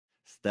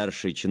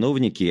Старшие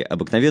чиновники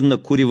обыкновенно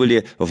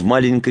куривали в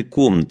маленькой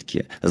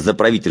комнатке за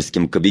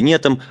правительским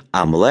кабинетом,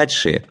 а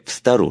младшие – в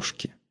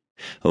сторожке.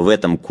 В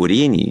этом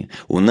курении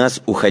у нас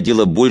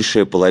уходила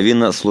большая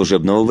половина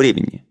служебного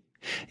времени.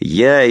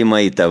 Я и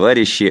мои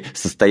товарищи,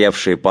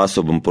 состоявшие по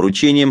особым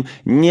поручениям,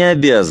 не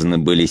обязаны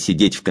были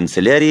сидеть в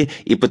канцелярии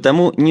и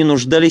потому не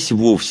нуждались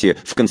вовсе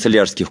в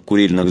канцелярских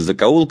курильных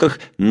закоулках,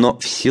 но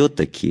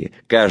все-таки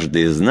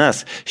каждый из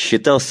нас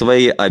считал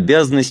своей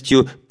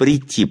обязанностью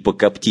прийти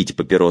покоптить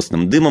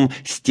папиросным дымом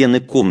стены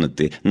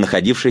комнаты,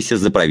 находившейся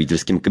за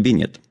правительским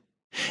кабинетом.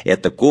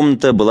 Эта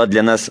комната была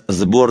для нас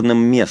сборным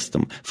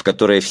местом, в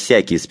которое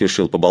всякий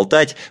спешил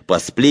поболтать,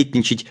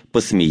 посплетничать,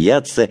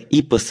 посмеяться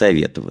и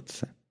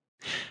посоветоваться.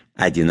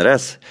 Один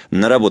раз,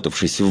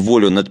 наработавшись в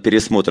волю над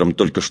пересмотром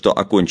только что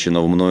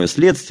оконченного мною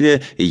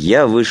следствия,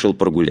 я вышел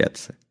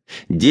прогуляться.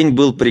 День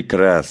был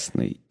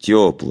прекрасный,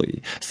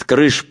 теплый, с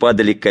крыш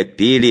падали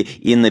капели,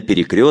 и на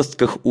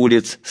перекрестках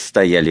улиц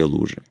стояли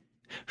лужи.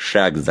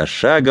 Шаг за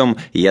шагом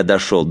я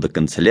дошел до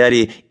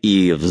канцелярии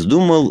и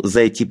вздумал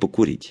зайти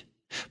покурить.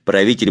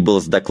 Правитель был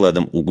с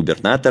докладом у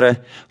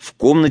губернатора. В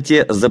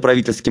комнате за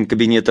правительским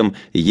кабинетом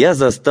я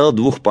застал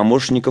двух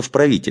помощников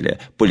правителя,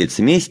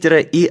 полицмейстера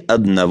и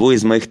одного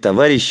из моих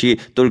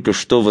товарищей, только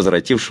что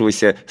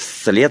возвратившегося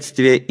с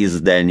следствия из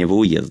дальнего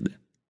уезда.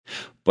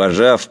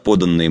 Пожав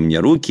поданные мне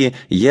руки,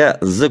 я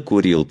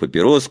закурил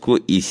папироску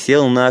и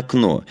сел на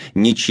окно,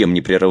 ничем не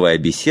прерывая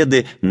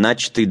беседы,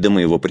 начатой до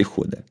моего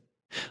прихода.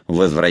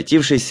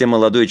 Возвратившийся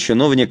молодой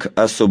чиновник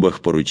особых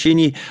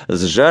поручений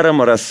с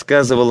жаром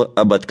рассказывал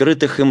об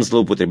открытых им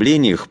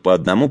злоупотреблениях по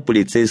одному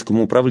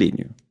полицейскому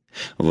управлению.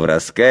 В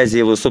рассказе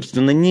его,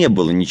 собственно, не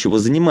было ничего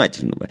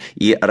занимательного,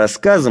 и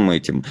рассказом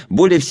этим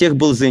более всех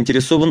был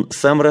заинтересован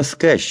сам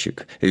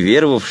рассказчик,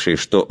 веровавший,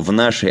 что в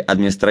нашей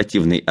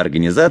административной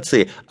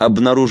организации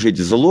обнаружить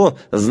зло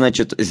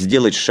значит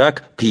сделать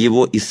шаг к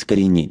его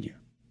искоренению.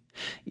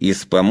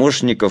 Из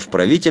помощников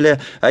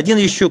правителя один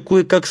еще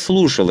кое-как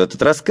слушал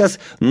этот рассказ,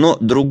 но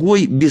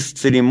другой без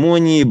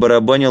церемонии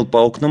барабанил по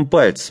окнам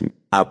пальцами,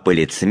 а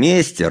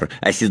полицмейстер,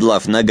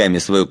 оседлав ногами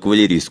свою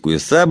кавалерийскую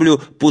саблю,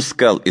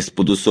 пускал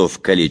из-под усов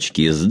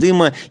колечки из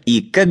дыма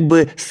и как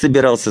бы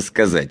собирался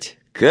сказать: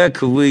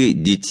 «Как вы,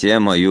 дитя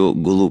мое,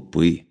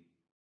 глупы».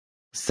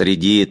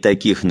 Среди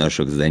таких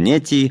наших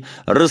занятий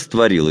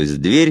растворилась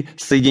дверь,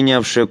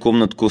 соединявшая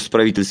комнатку с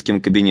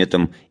правительским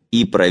кабинетом,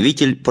 и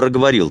правитель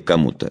проговорил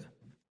кому-то: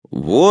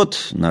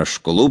 «Вот наш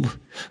клуб.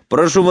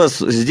 Прошу вас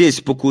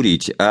здесь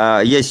покурить,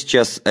 а я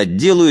сейчас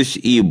отделаюсь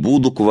и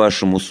буду к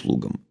вашим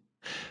услугам».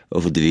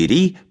 В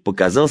двери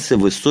показался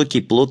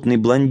высокий плотный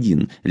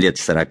блондин, лет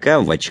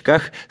 40, в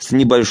очках, с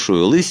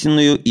небольшой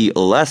лысиною и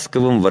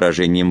ласковым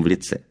выражением в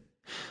лице.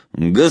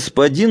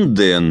 «Господин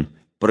Дэн»,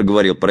 —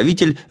 проговорил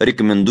правитель,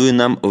 рекомендуя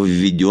нам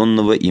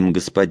введенного им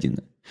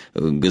господина.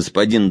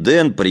 «Господин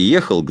Дэн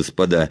приехал,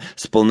 господа,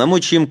 с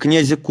полномочием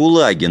князя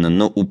Кулагина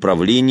на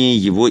управление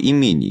его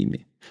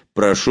имениями.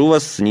 Прошу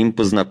вас с ним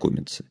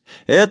познакомиться.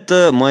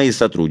 Это мои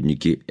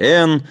сотрудники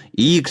Н,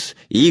 Х,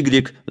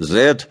 Y,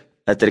 Z»,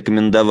 —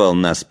 отрекомендовал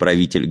нас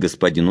правитель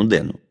господину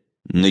Дэну.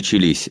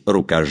 Начались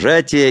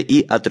рукожатия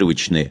и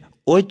отрывочные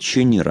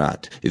 «очень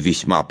рад»,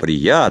 «весьма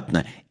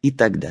приятно» и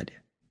так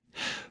далее.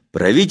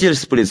 Правитель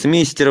с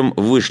полицмейстером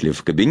вышли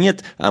в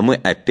кабинет, а мы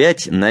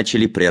опять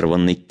начали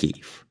прерванный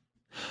кейф.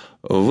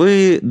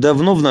 «Вы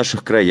давно в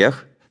наших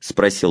краях?» —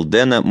 спросил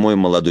Дэна мой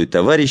молодой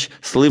товарищ,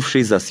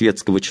 слывший за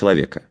светского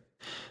человека.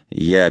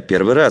 «Я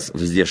первый раз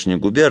в здешней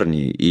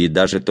губернии и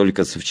даже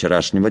только со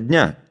вчерашнего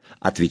дня», —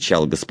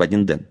 отвечал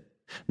господин Дэн.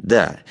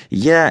 «Да,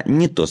 я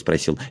не то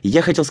спросил.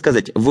 Я хотел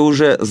сказать, вы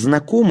уже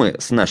знакомы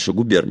с нашей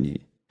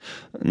губернией?»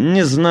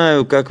 «Не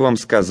знаю, как вам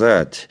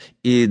сказать.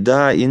 И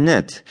да, и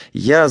нет.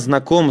 Я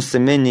знаком с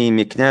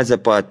имениями князя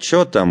по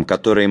отчетам,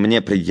 которые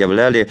мне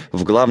предъявляли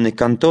в главной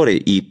конторе,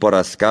 и по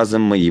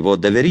рассказам моего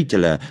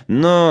доверителя,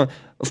 но...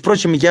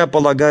 Впрочем, я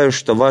полагаю,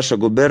 что ваша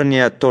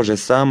губерния то же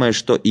самое,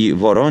 что и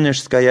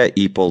Воронежская,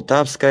 и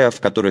Полтавская, в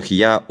которых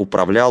я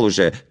управлял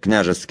уже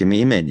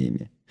княжескими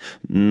имениями».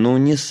 «Ну,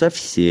 не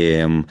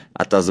совсем», —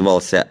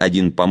 отозвался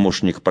один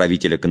помощник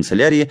правителя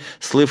канцелярии,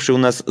 слывший у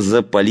нас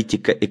за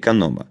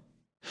политика-эконома.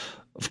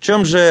 «В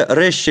чем же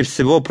резче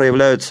всего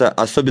проявляются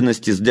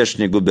особенности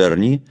здешней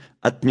губернии?»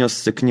 —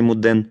 отнесся к нему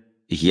Дэн.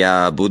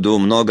 «Я буду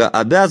много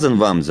обязан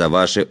вам за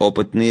ваши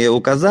опытные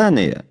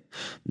указания».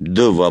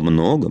 «Да во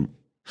многом».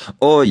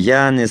 «О,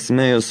 я не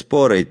смею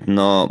спорить,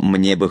 но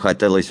мне бы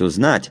хотелось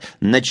узнать,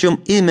 на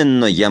чем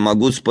именно я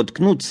могу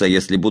споткнуться,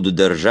 если буду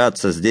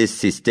держаться здесь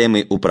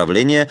системой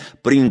управления,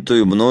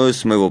 принятую мною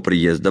с моего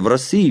приезда в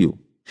Россию.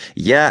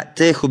 Я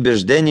тех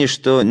убеждений,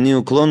 что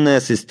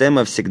неуклонная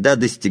система всегда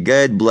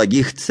достигает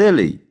благих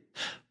целей».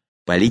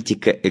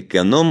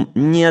 Политика-эконом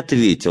не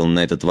ответил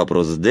на этот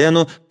вопрос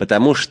Дэну,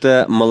 потому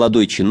что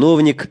молодой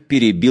чиновник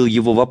перебил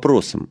его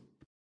вопросом.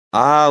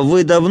 «А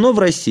вы давно в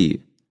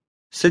России?»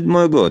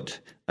 «7-й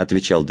год», —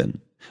 отвечал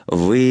Дэн.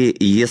 «Вы,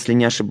 если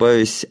не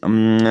ошибаюсь,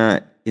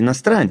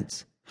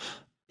 иностранец?»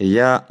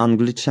 «Я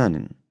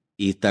англичанин».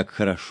 «И так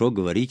хорошо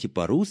говорите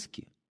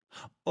по-русски?»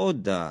 «О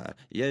да,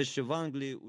 я еще в Англии...»